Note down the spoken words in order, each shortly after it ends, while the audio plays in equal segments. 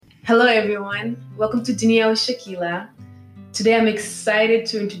Hello, everyone. Welcome to Danielle Shakila. Today, I'm excited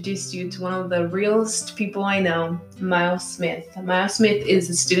to introduce you to one of the realest people I know, Miles Smith. Miles Smith is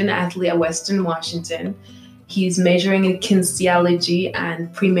a student athlete at Western Washington. He's majoring in kinesiology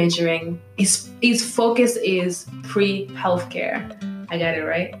and pre-majoring. His focus is pre-healthcare. I got it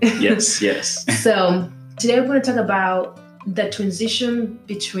right? Yes. So today, we're going to talk about the transition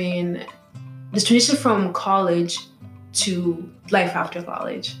from college to life after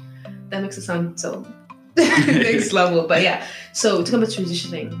college. That makes it sound so next level, but yeah. So talk about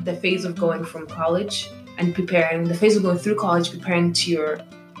transitioning, the phase of going from college and preparing, the phase of going through college, preparing to your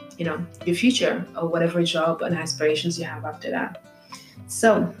future or whatever job and aspirations you have after that.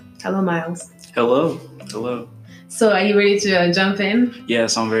 So, hello, Miles. Hello. So, are you ready to jump in?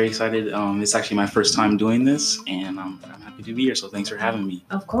 Yes, I'm very excited. It's actually my first time doing this, and I'm happy to be here. So, thanks for having me.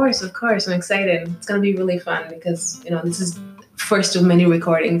 Of course. I'm excited. It's gonna be really fun because this is first of many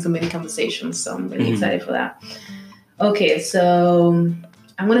recordings and many conversations. So, I'm really excited for that. Okay, so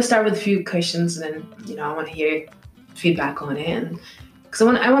I'm gonna start with a few questions, and then I want to hear feedback on it, and because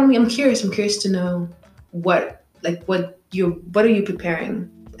I'm curious. I'm curious to know what are you preparing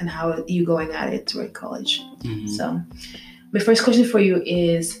and how are you going at it toward college. So my first question for you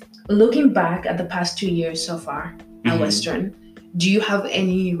is, looking back at the past 2 years so far at Western, do you have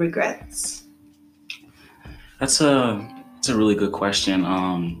any regrets? That's a really good question.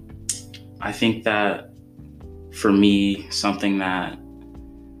 I think that for me, something that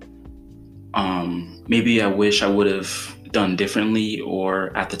maybe I wish I would have done differently,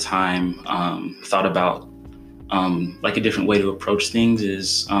 or at the time thought about a different way to approach things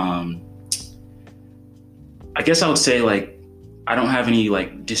is I guess I would say I don't have any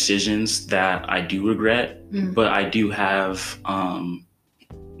decisions that I do regret, but I do have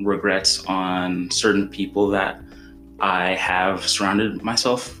regrets on certain people that I have surrounded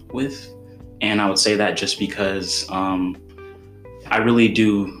myself with. And I would say that just because I really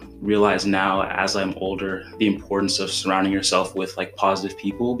do realize now as I'm older the importance of surrounding yourself with positive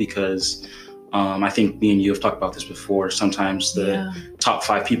people, because I think me and you have talked about this before. Sometimes the top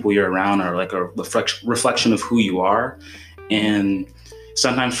 5 people you're around are a reflection of who you are. And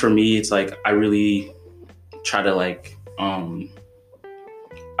sometimes for me, it's I really try to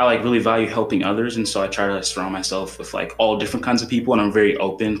I really value helping others. And so I try to surround myself with all different kinds of people. And I'm very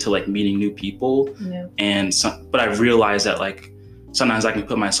open to meeting new people. Yeah. But I've realized that sometimes I can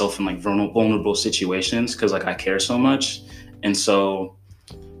put myself in vulnerable situations because I care so much. And so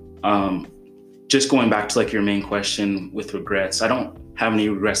just going back to your main question with regrets, I don't have any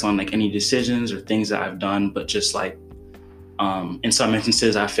regrets on any decisions or things that I've done, but just in some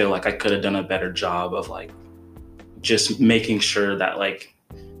instances I feel I could have done a better job of just making sure that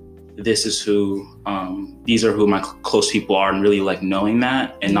this is these are who my close people are, and really knowing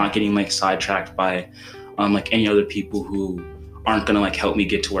that and not getting sidetracked by any other people who aren't gonna help me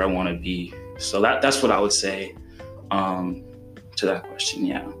get to where I want to be. So that's what I would say to that question.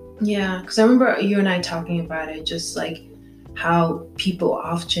 Yeah, because I remember you and I talking about it, just how people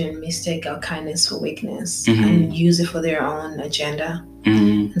often mistake our kindness for weakness and use it for their own agenda.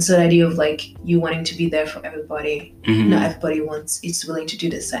 And so the idea of you wanting to be there for everybody, not everybody is willing to do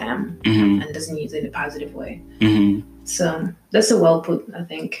the same and doesn't use it in a positive way. So that's a well put. I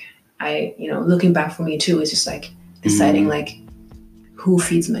think looking back for me too, is just deciding who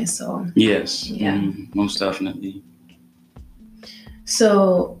feeds my soul. Yes. Yeah. Most definitely.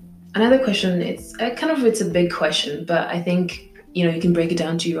 So another question, it's a big question, but I think you can break it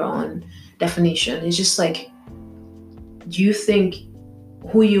down to your own definition. It's just do you think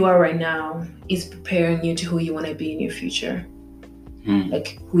who you are right now is preparing you to who you want to be in your future?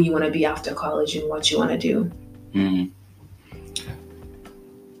 Who you want to be after college and what you want to do?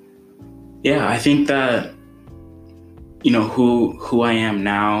 Yeah, I think that who I am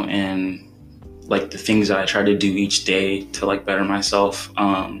now and the things that I try to do each day to better myself.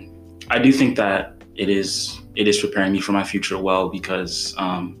 I do think that it is preparing me for my future well, because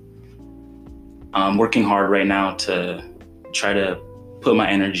I'm working hard right now to try to put my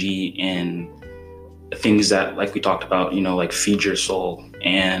energy in things that we talked about, feed your soul.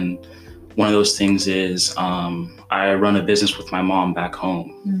 And one of those things is I run a business with my mom back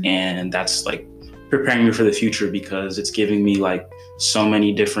home, and that's preparing me for the future, because it's giving me so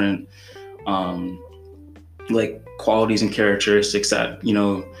many different qualities and characteristics that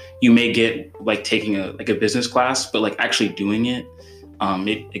you may get taking a business class, but actually doing it,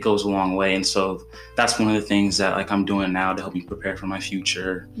 it goes a long way. And so that's one of the things that I'm doing now to help me prepare for my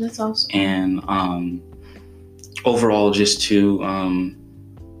future. That's awesome. And overall, just to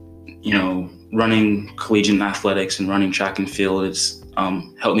running collegiate athletics and running track and field,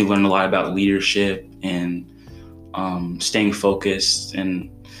 helped me learn a lot about leadership and staying focused and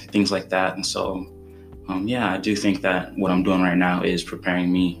things like that. And so, I do think that what I'm doing right now is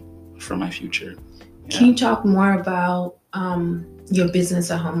preparing me for my future. Yeah. Can you talk more about your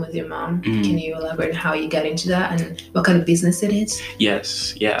business at home with your mom? Mm-hmm. Can you elaborate how you got into that and what kind of business it is?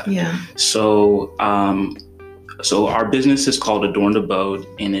 Yes. Yeah. Yeah. So our business is called Adorned Abode,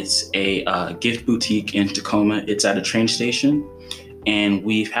 and it's a gift boutique in Tacoma. It's at a train station, and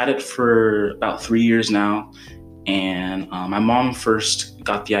we've had it for about 3 years now. And my mom first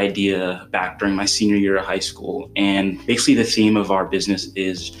got the idea back during my senior year of high school. And basically the theme of our business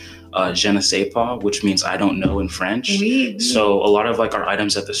is je ne sais pas, which means I don't know in French. Oui. So a lot of like our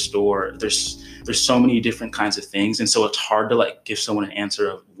items at the store, there's so many different kinds of things. And so it's hard to like give someone an answer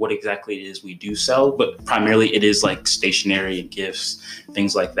of what exactly it is we do sell, but primarily it is like stationery and gifts,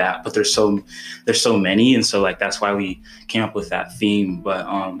 things like that. But there's so many. And so like, that's why we came up with that theme. But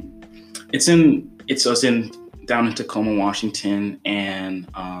it's down in Tacoma, Washington. And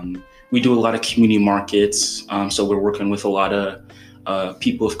we do a lot of community markets. So we're working with a lot of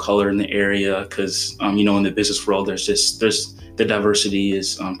people of color in the area, because in the business world there's the diversity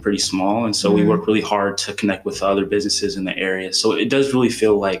is pretty small, and so we work really hard to connect with other businesses in the area. So it does really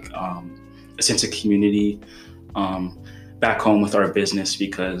feel like a sense of community back home with our business,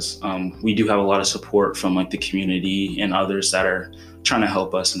 because we do have a lot of support from like the community and others that are trying to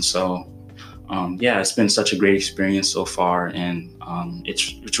help us. And so it's been such a great experience so far, and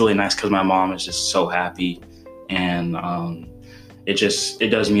it's really nice because my mom is just so happy, and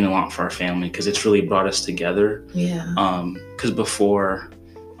it does mean a lot for our family, because it's really brought us together. Yeah. Because before,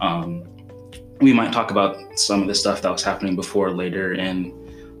 we might talk about some of the stuff that was happening before later in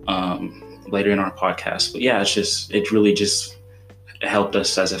our podcast. But yeah, it really just helped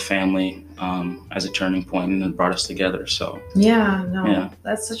us as a family, as a turning point, and it brought us together. So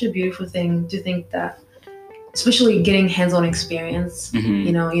that's such a beautiful thing to think that, especially getting hands-on experience. Mm-hmm.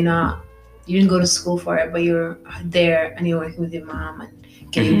 You didn't go to school for it, but you're there and you're working with your mom and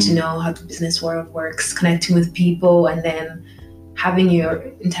getting to know how the business world works, connecting with people, and then having your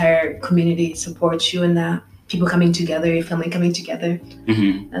entire community support you in that, people coming together, your family coming together.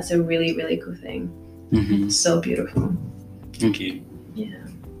 Mm-hmm. That's a really, really cool thing. Mm-hmm. So beautiful. Thank you. Yeah.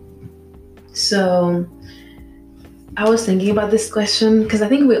 So I was thinking about this question because I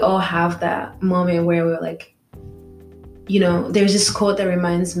think we all have that moment where we're like, there's this quote that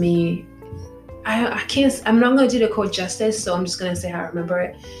reminds me, I'm not going to do the quote justice, so I'm just going to say how I remember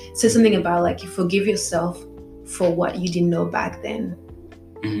it. It says something about like, you forgive yourself for what you didn't know back then.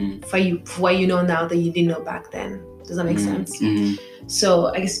 Mm-hmm. For what you know now that you didn't know back then. Does that make sense? Mm-hmm.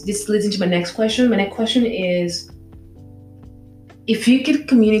 So I guess this leads into my next question. My next question is, if you could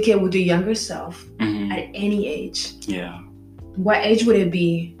communicate with your younger self at any age, what age would it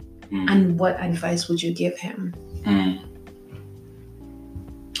be, and what advice would you give him?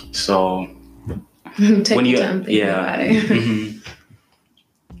 So when you about it. Mm-hmm.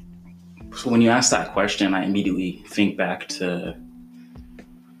 So when you ask that question, I immediately think back to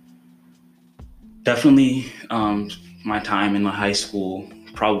definitely my time in my high school.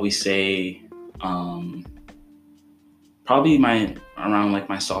 Probably say around like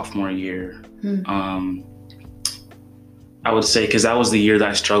my sophomore year. I would say, because that was the year that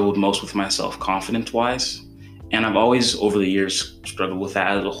I struggled most with myself confidence wise. And I've always, over the years, struggled with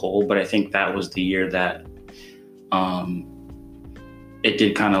that as a whole. But I think that was the year that it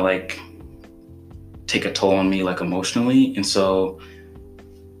did kind of like take a toll on me, like emotionally. And so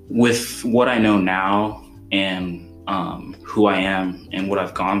with what I know now and who I am and what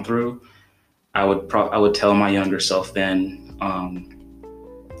I've gone through, I would tell my younger self then,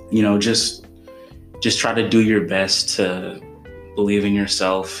 just try to do your best to believe in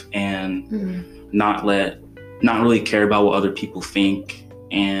yourself and not really care about what other people think,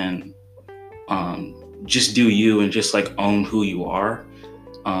 and just do you and just like own who you are.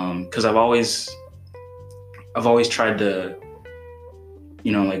 Because I've always tried to,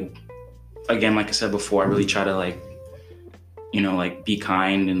 like, again, like I said before, I really try to like be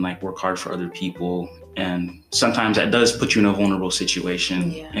kind and like work hard for other people. And sometimes that does put you in a vulnerable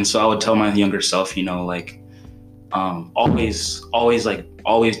situation. Yeah. And so I would tell my younger self, always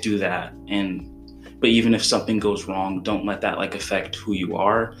do that. But even if something goes wrong, don't let that like affect who you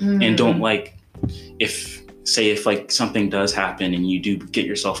are. And don't like, if like something does happen and you do get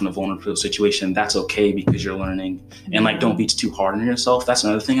yourself in a vulnerable situation, that's okay, because you're learning. And like, don't be too hard on yourself. That's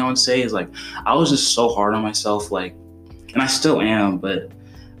another thing I would say is like, I was just so hard on myself, like, and I still am, but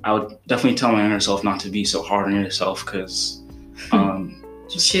I would definitely tell my inner self not to be so hard on yourself, because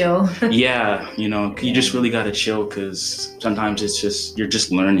chill. Yeah, you just really got to chill, because sometimes it's just, you're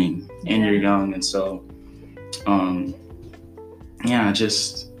just learning and you're young. And so,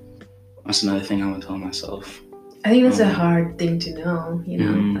 that's another thing I would tell myself. I think that's a hard thing to know,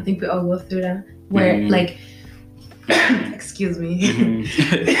 I think we all go through that, where like, excuse me.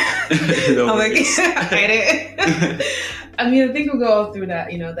 I'm like, hide it. I mean, I think we go all through that,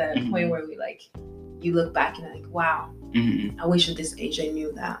 that point where we like, you look back and you're like, wow, I wish at this age I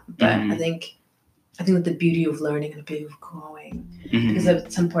knew that. But I think that the beauty of learning and the beauty of growing, because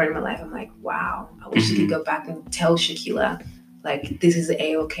at some point in my life, I'm like, wow, I wish I could go back and tell Shaquila, like, this is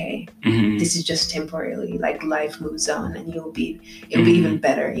A-okay. This is just temporarily, like, life moves on and it'll be even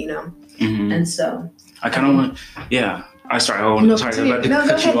better, And so I kind of want, sorry, I was about to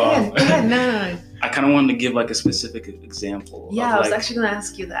cut you off. Go ahead. No. I kind of wanted to give like a specific example. Yeah, I was actually going to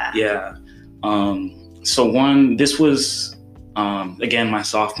ask you that. Yeah. So this was, again, my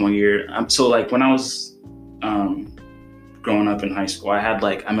sophomore year. So like when I was growing up in high school, I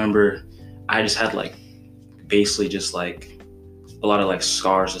remember I just had like basically just like a lot of like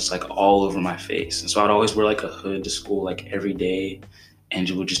scars just like all over my face. And so I'd always wear like a hood to school like every day, and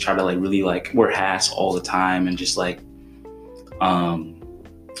would just try to like really like wear hats all the time and just like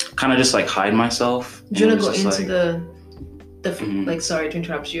kind of just like hide myself. Do you want to go into the like, sorry to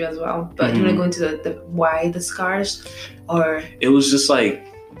interrupt you as well, but do you want to go into the why the scars? Or it was just like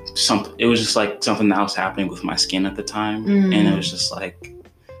something that was happening with my skin at the time, and it was just like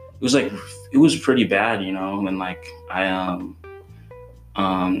it was pretty bad, and like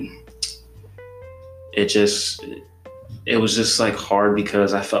it was just like hard,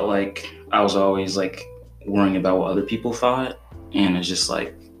 because I felt like I was always like worrying about what other people thought, and it's just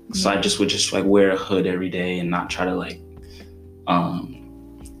like, so I just would just like wear a hood every day and not try to like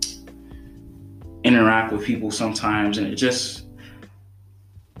interact with people sometimes. And it just,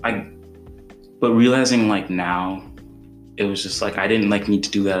 but realizing like now, it was just like I didn't like need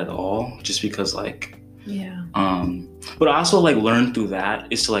to do that at all, just because like but I also like learned through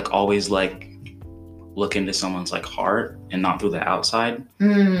that is to like always like look into someone's like heart and not through the outside.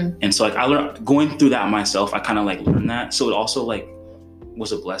 And so like I learned going through that myself, I kind of like learned that. So it also like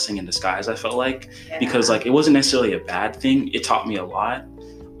was a blessing in disguise, I felt like, because like it wasn't necessarily a bad thing. It taught me a lot.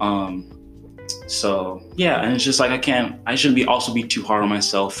 So yeah, and it's just like I shouldn't also be too hard on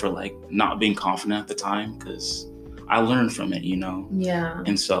myself for like not being confident at the time, because I learned from it, Yeah.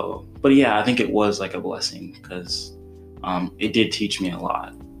 And so, but yeah, I think it was like a blessing, because it did teach me a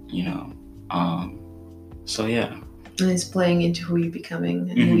lot, so yeah. And it's playing into who you're becoming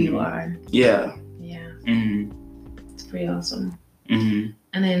and who you are. Yeah. Yeah. Mm-hmm. It's pretty awesome. Mm-hmm.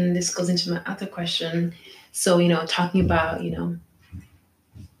 And then this goes into my other question. So, talking about,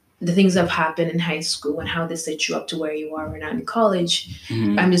 the things that have happened in high school and how they set you up to where you are right now in college.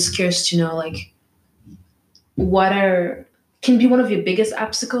 I'm just curious to know, like, can be one of your biggest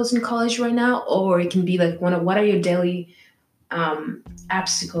obstacles in college right now, or it can be like what are your daily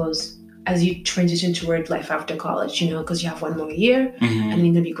obstacles as you transition toward life after college, because you have one more year and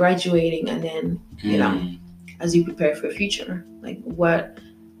you're going to be graduating, and then, as you prepare for the future, like what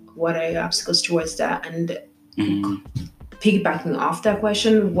are your obstacles towards that? And piggybacking off that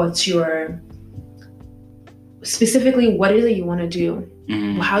question, specifically, what is it you want to do?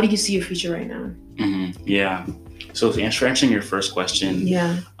 How do you see your future right now? Yeah. So answering your first question,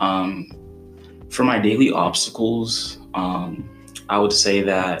 for my daily obstacles, I would say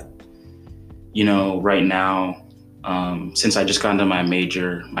that, right now, since I just got into my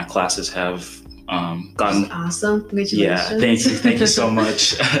major, my classes have gotten That's awesome. Congratulations. Yeah, thank you so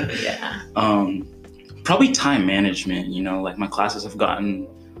much. Yeah. Probably time management, like my classes have gotten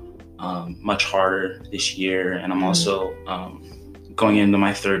much harder this year, and I'm also going into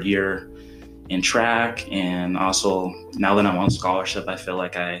my third year in track, and also now that I'm on scholarship, I feel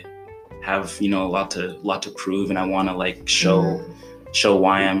like I have a lot to prove, and I want to like show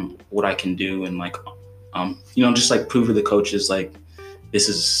why I'm what I can do, and like just like prove to the coaches like this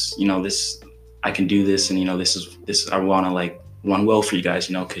is this I can do this, and this I want to like run well for you guys,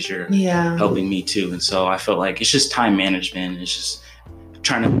 because you're helping me too. And so I felt like it's just time management. It's just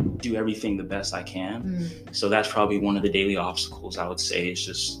trying to do everything the best I can. So that's probably one of the daily obstacles, I would say, is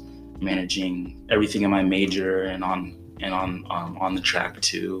just managing everything in my major and on the track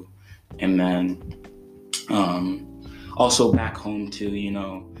too. And then also back home too,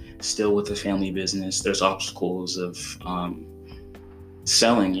 still with the family business, there's obstacles of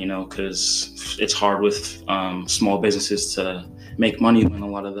selling, because it's hard with small businesses to make money when a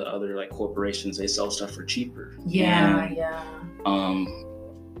lot of the other like corporations, they sell stuff for cheaper.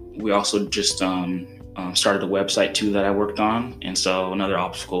 We also just started a website too that I worked on. And so another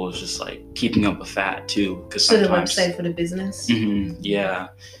obstacle is just like keeping up with that too. Cause so the website for the business? Yeah,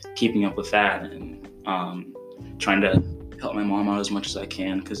 keeping up with that and trying to help my mom out as much as I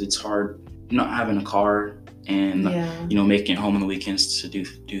can, because it's hard not having a car and making it home on the weekends to do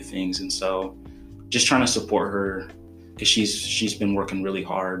things. And so just trying to support her, because she's been working really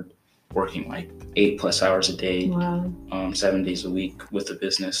hard, working like 8+ hours a day, 7 days a week with the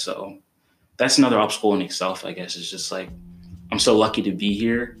business. So that's another obstacle in itself, I guess. Is just like, I'm so lucky to be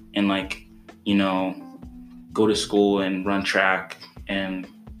here and like, go to school and run track. And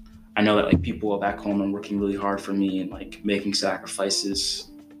I know that like people back home are working really hard for me and like making sacrifices.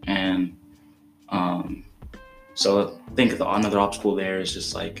 And so I think another obstacle there is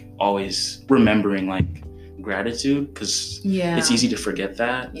just like always remembering like gratitude, because it's easy to forget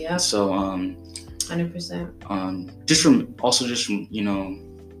that. Yeah. So 100%. Just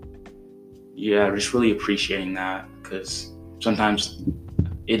really appreciating that, because sometimes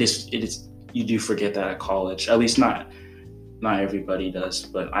it is you do forget that at college. At least not everybody does,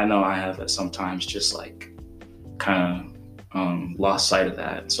 but I know I have at sometimes just like kind of lost sight of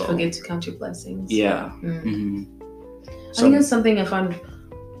that. So forget to count your blessings. Yeah. I think that's something I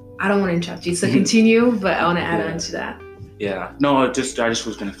don't want to interrupt you, so continue, but I want to add on to that. Yeah. No, I just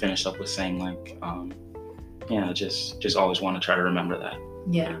was going to finish up with saying like, just always want to try to remember that.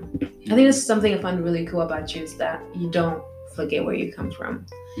 Yeah. I think that's something I find really cool about you, is that you don't forget where you come from.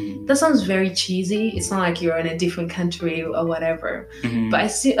 That sounds very cheesy. It's not like you're in a different country or whatever. But I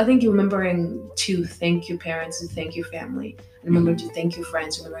think you're remembering to thank your parents, to thank your family, and remember to thank your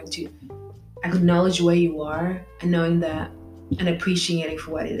friends, remembering to acknowledge where you are and knowing that and appreciating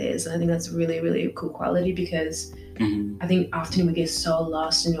for what it is. And I think that's really, really a cool quality, because I think often we get so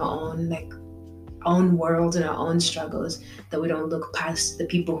lost in our own world and our own struggles that we don't look past the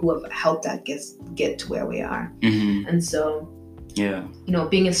people who have helped us get to where we are. And so,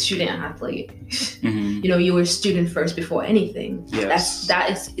 being a student athlete, you were a student first before anything. Yes. That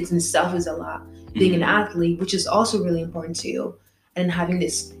is in itself is a lot. Being an athlete, which is also really important to you, and having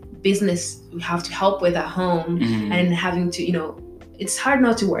this business you have to help with at home, and having to, it's hard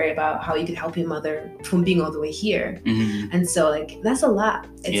not to worry about how you could help your mother from being all the way here. And so like, that's a lot.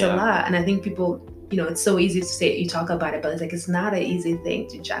 It's a lot. And I think people, it's so easy to say, you talk about it, but it's like, it's not an easy thing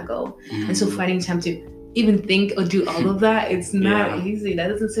to juggle. And so finding time to even think or do all of that, it's not easy. That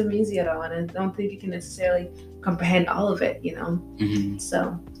doesn't seem easy at all. And I don't think you can necessarily comprehend all of it,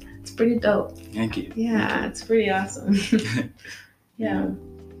 So it's pretty dope. Thank you. Yeah, it's pretty awesome. Yeah.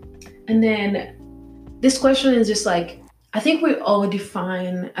 And then this question is just like, I think we all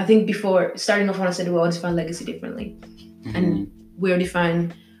define, I think before starting off when I said we all define legacy differently. And we all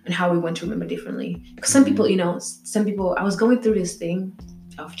define and how we want to remember differently. Because some people, I was going through this thing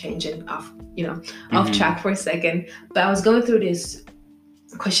of changing off track for a second, but I was going through this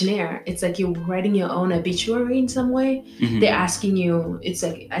questionnaire. It's like you're writing your own obituary in some way. They're asking you, it's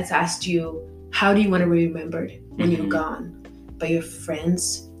asked you, how do you want to be remembered when you're gone? By your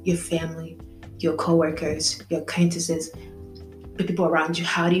friends, your family, your coworkers, your acquaintances, the people around you.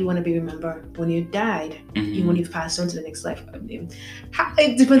 How do you want to be remembered when you died? When you've passed on to the next life? I mean,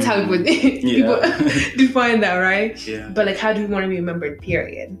 it depends how people define that, right? Yeah. But like, how do you want to be remembered,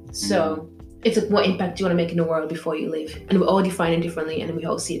 period? So it's like, what impact do you want to make in the world before you leave? And we all define it differently, and we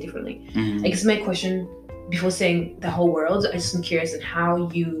all see it differently. I guess my question, before saying the whole world, I just am curious on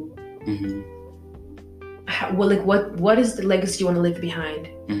how you... what is the legacy you want to leave behind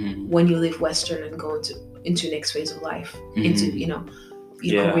when you leave Western and go into the next phase of life, into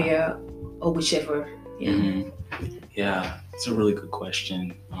your career or whichever. Yeah, it's a really good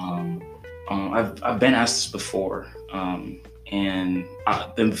question. I've been asked this before, and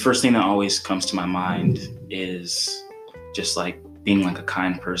the first thing that always comes to my mind is just like being like a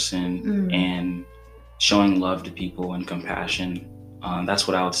kind person and showing love to people and compassion. That's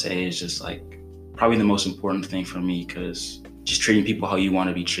what I would say is just like probably the most important thing for me, because just treating people how you want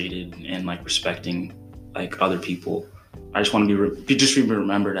to be treated and like respecting like other people. I just want to be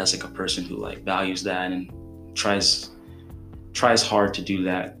remembered as like a person who like values that and tries hard to do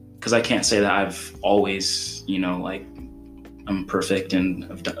that. Because I can't say that I've always, like I'm perfect and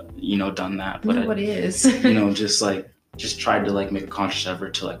have done that, but nobody is. just tried to like make a conscious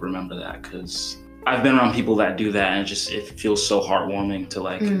effort to like remember that, because I've been around people that do that, and it feels so heartwarming to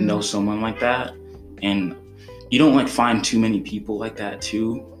like know someone like that. And you don't like find too many people like that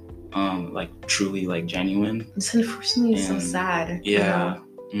too, like truly like genuine. It's unfortunately so sad. Yeah.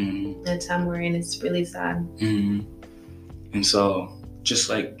 The time we're in, it's really sad. And so just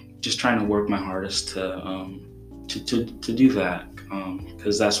trying to work my hardest to do that,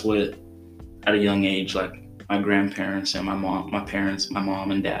 because that's what at a young age, like my grandparents and my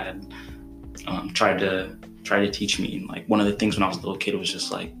mom and dad tried to teach me. Like one of the things when I was a little kid was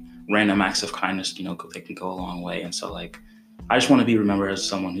just like random acts of kindness, they can go a long way. And so like I just want to be remembered as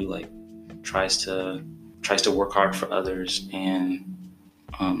someone who like tries to work hard for others and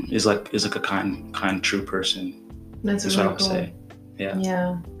is like a kind true person. That's what really I would cool. say.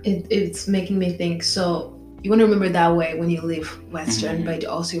 Yeah. It's making me think. So you want to remember that way when you live Western, but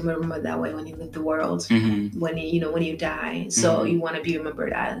also you remember that way when you live the world, when you die. So you want to be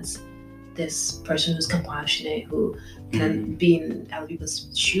remembered as this person who's compassionate, who can be in other people's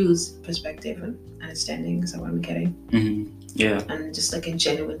shoes, perspective and understanding. Is that what I'm getting? Yeah. And just like a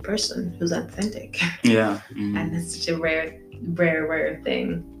genuine person who's authentic. Yeah. And it's such a rare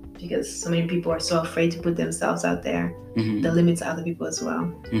thing, because so many people are so afraid to put themselves out there. That limits other people as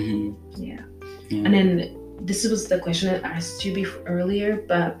well. Yeah. And then this was the question I asked you earlier,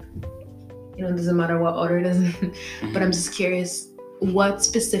 but it doesn't matter what order it is. But I'm just curious, what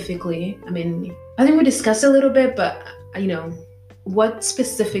specifically, I mean, I think we discussed a little bit, but what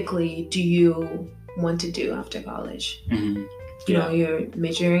specifically do you want to do after college? You're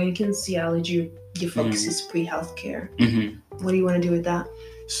majoring in kinesiology, your focus is pre-healthcare. What do you want to do with that?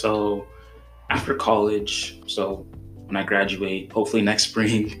 So after college, when I graduate, hopefully next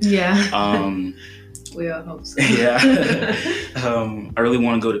spring. We all hope so. I really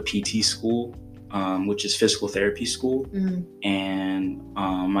want to go to PT school, which is physical therapy school. And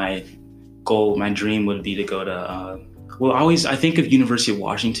my dream would be to go to, I think of University of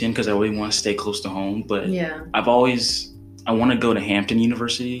Washington because I really want to stay close to home. But I want to go to Hampton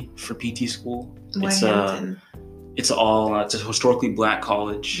University for PT school. Why Hampton? It's a historically Black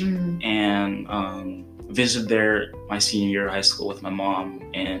college, and visited there my senior year of high school with my mom,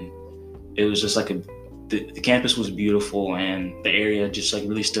 and it was just like the campus was beautiful, and the area just like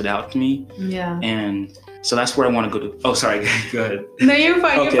really stood out to me. And so that's where I want to go to. Oh, sorry. Go ahead. No, you're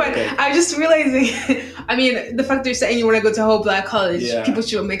fine. You're fine. Okay. I'm just realizing. I mean, the fact that you're saying you want to go to a whole Black college, people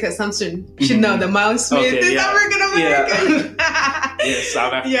should make an assumption. Should know that Miles Smith is African American.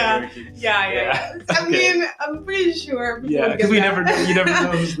 South African American. I mean, I'm pretty sure. Yeah, because you never know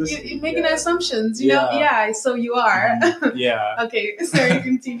who's listening. You're making assumptions. You know. Yeah. So you are. Okay. Sorry.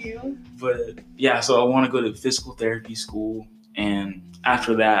 Continue. But so I want to go to physical therapy school, and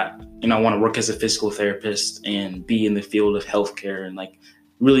after that, I want to work as a physical therapist and be in the field of healthcare and like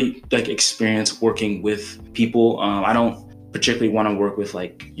really like experience working with people. I don't particularly want to work with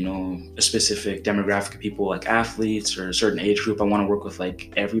like, a specific demographic of people like athletes or a certain age group. I want to work with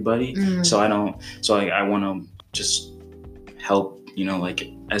like everybody. I want to just help,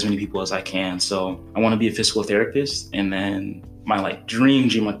 like as many people as I can. So I want to be a physical therapist, and then my like dream,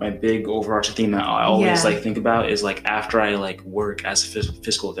 like my big overarching theme that I always like think about is like after I like work as a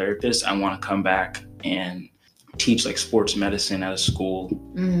physical therapist, I want to come back and teach like sports medicine at a school,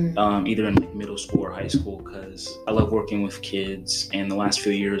 either in like middle school or high school, because I love working with kids. And the last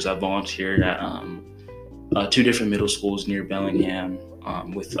few years I volunteered at 2 different middle schools near Bellingham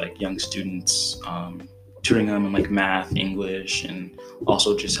with like young students, tutoring them in like math, English, and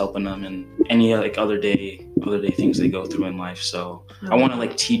also just helping them in any like other day things they go through in life. So I want to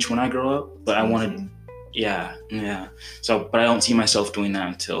like teach when I grow up, but I want to, So, but I don't see myself doing that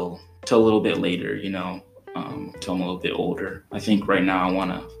until a little bit later, till I'm a little bit older. I think right now I want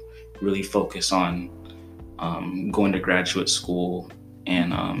to really focus on going to graduate school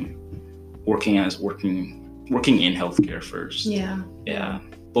and working in healthcare first.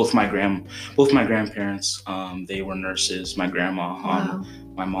 Both my grandparents, they were nurses. My grandma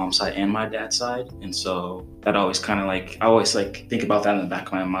on my mom's side and my dad's side, and so that always kind of like I always like think about that in the back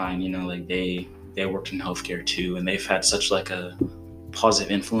of my mind. Like they worked in healthcare too, and they've had such like a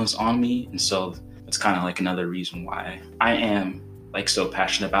positive influence on me, and so it's kind of like another reason why I am like so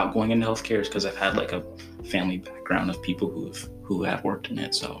passionate about going into healthcare, is because I've had like a family background of people who have worked in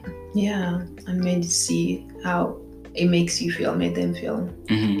it. So and made to see how it makes you feel, made them feel,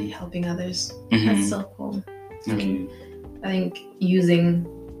 helping others. That's so cool. I think using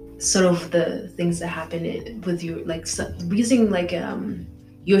sort of the things that happen with you, like using like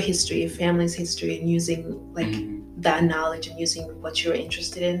your history, your family's history, and using like that knowledge and using what you're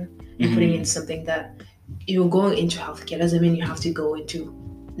interested in and putting in something that you're going into healthcare. Doesn't mean you have to go into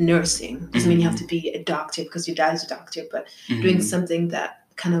nursing. Doesn't mean you have to be a doctor because your dad is a doctor, but doing something that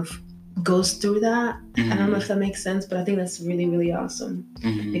kind of goes through that. I don't know if that makes sense, but I think that's really, really awesome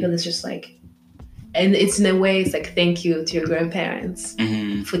because it's just like, and it's in a way, it's like thank you to your grandparents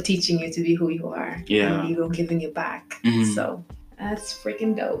for teaching you to be who you are. And you're giving it back. So that's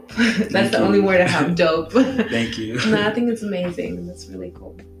freaking dope. That's the only word I have, dope. Thank you. No, I think it's amazing. That's really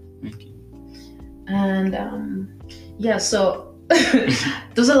cool. Thank you. And so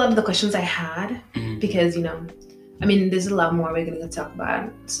those are a lot of the questions I had because, I mean, there's a lot more we're going to talk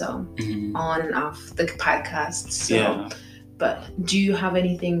about. So on and off the podcast. So, but do you have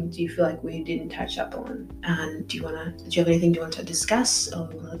anything, do you feel like we didn't touch up on? And do you have anything you want to discuss or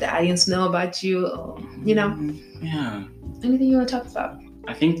let the audience know about you or, anything you want to talk about?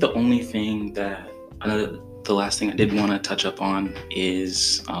 I think the only thing that, the last thing I did want to touch up on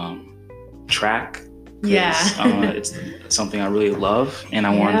is track. It's something I really love, and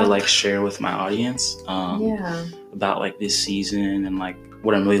I wanted to like share with my audience about like this season and like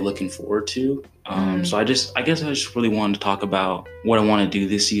what I'm really looking forward to. So I guess I just really wanted to talk about what I want to do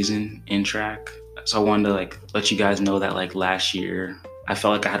this season in track. So I wanted to like let you guys know that like last year I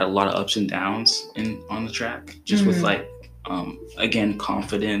felt like I had a lot of ups and downs on the track, just with like again,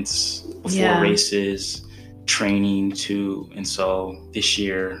 confidence before races, training too. And so this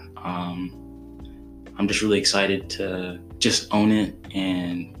year I'm just really excited to just own it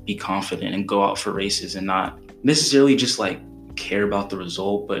and be confident and go out for races and not necessarily just like care about the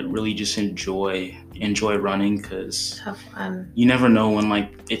result, but really just enjoy running, because have fun. You never know when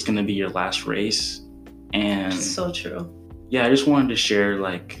like it's gonna be your last race. And so true. Yeah, I just wanted to share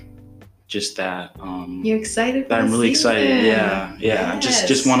like just that you're excited that I'm really season. Excited. Yes.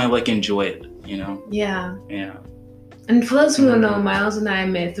 Just want to like enjoy it, Yeah. And for those who don't know, Miles and I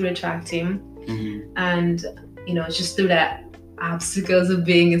met through a track team. And it's just through that obstacles of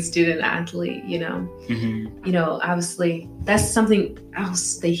being a student athlete, obviously that's something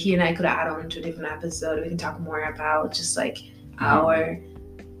else that he and I could add on to a different episode. We can talk more about just like our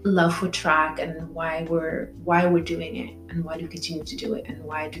love for track and why we're doing it and why do we continue to do it and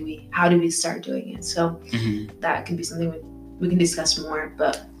how do we start doing it. So that can be something we can discuss more,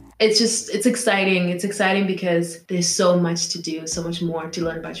 but it's exciting. It's exciting because there's so much to do, so much more to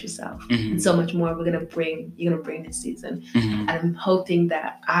learn about yourself, and so much more you're gonna bring this season. And I'm hoping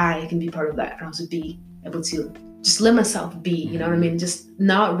that I can be part of that and also be able to just let myself be, you know what I mean? Just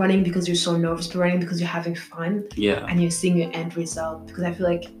not running because you're so nervous, but running because you're having fun. And you're seeing your end result. Because I feel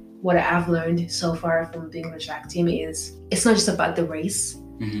like what I've learned so far from being on the track team is it's not just about the race.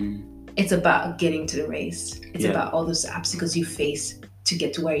 It's about getting to the race. It's about all those obstacles you face to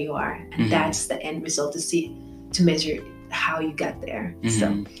get to where you are, and that's the end result to measure how you got there.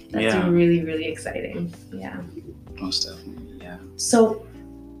 So that's really, really exciting. Most definitely. So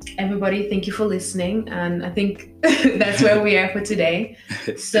everybody, thank you for listening, and I think that's where we are for today.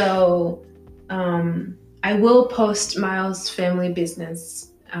 So I will post Miles' family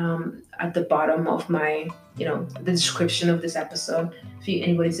business at the bottom of my the description of this episode if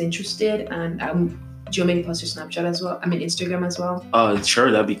anybody's interested. And do you want me to post your Snapchat as well? I mean, Instagram as well?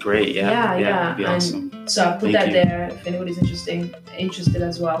 Sure, that'd be great. Yeah. That'd be awesome. So I'll put that there if anybody's interested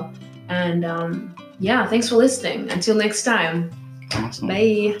as well. And thanks for listening. Until next time. Awesome.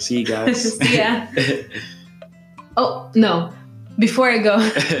 Bye. See you guys. See ya. Oh, no. Before I go,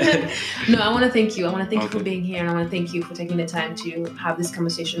 I want to thank you. I want to thank you for being here. And I want to thank you for taking the time to have this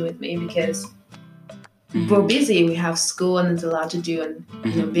conversation with me, because we're busy. We have school and there's a lot to do,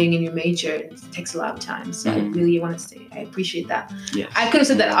 and being in your major, it takes a lot of time. So I really want to say I appreciate that. Yes. I could have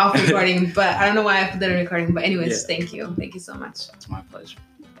said that off recording, but I don't know why I put that in recording. But anyways, thank you so much. It's my pleasure.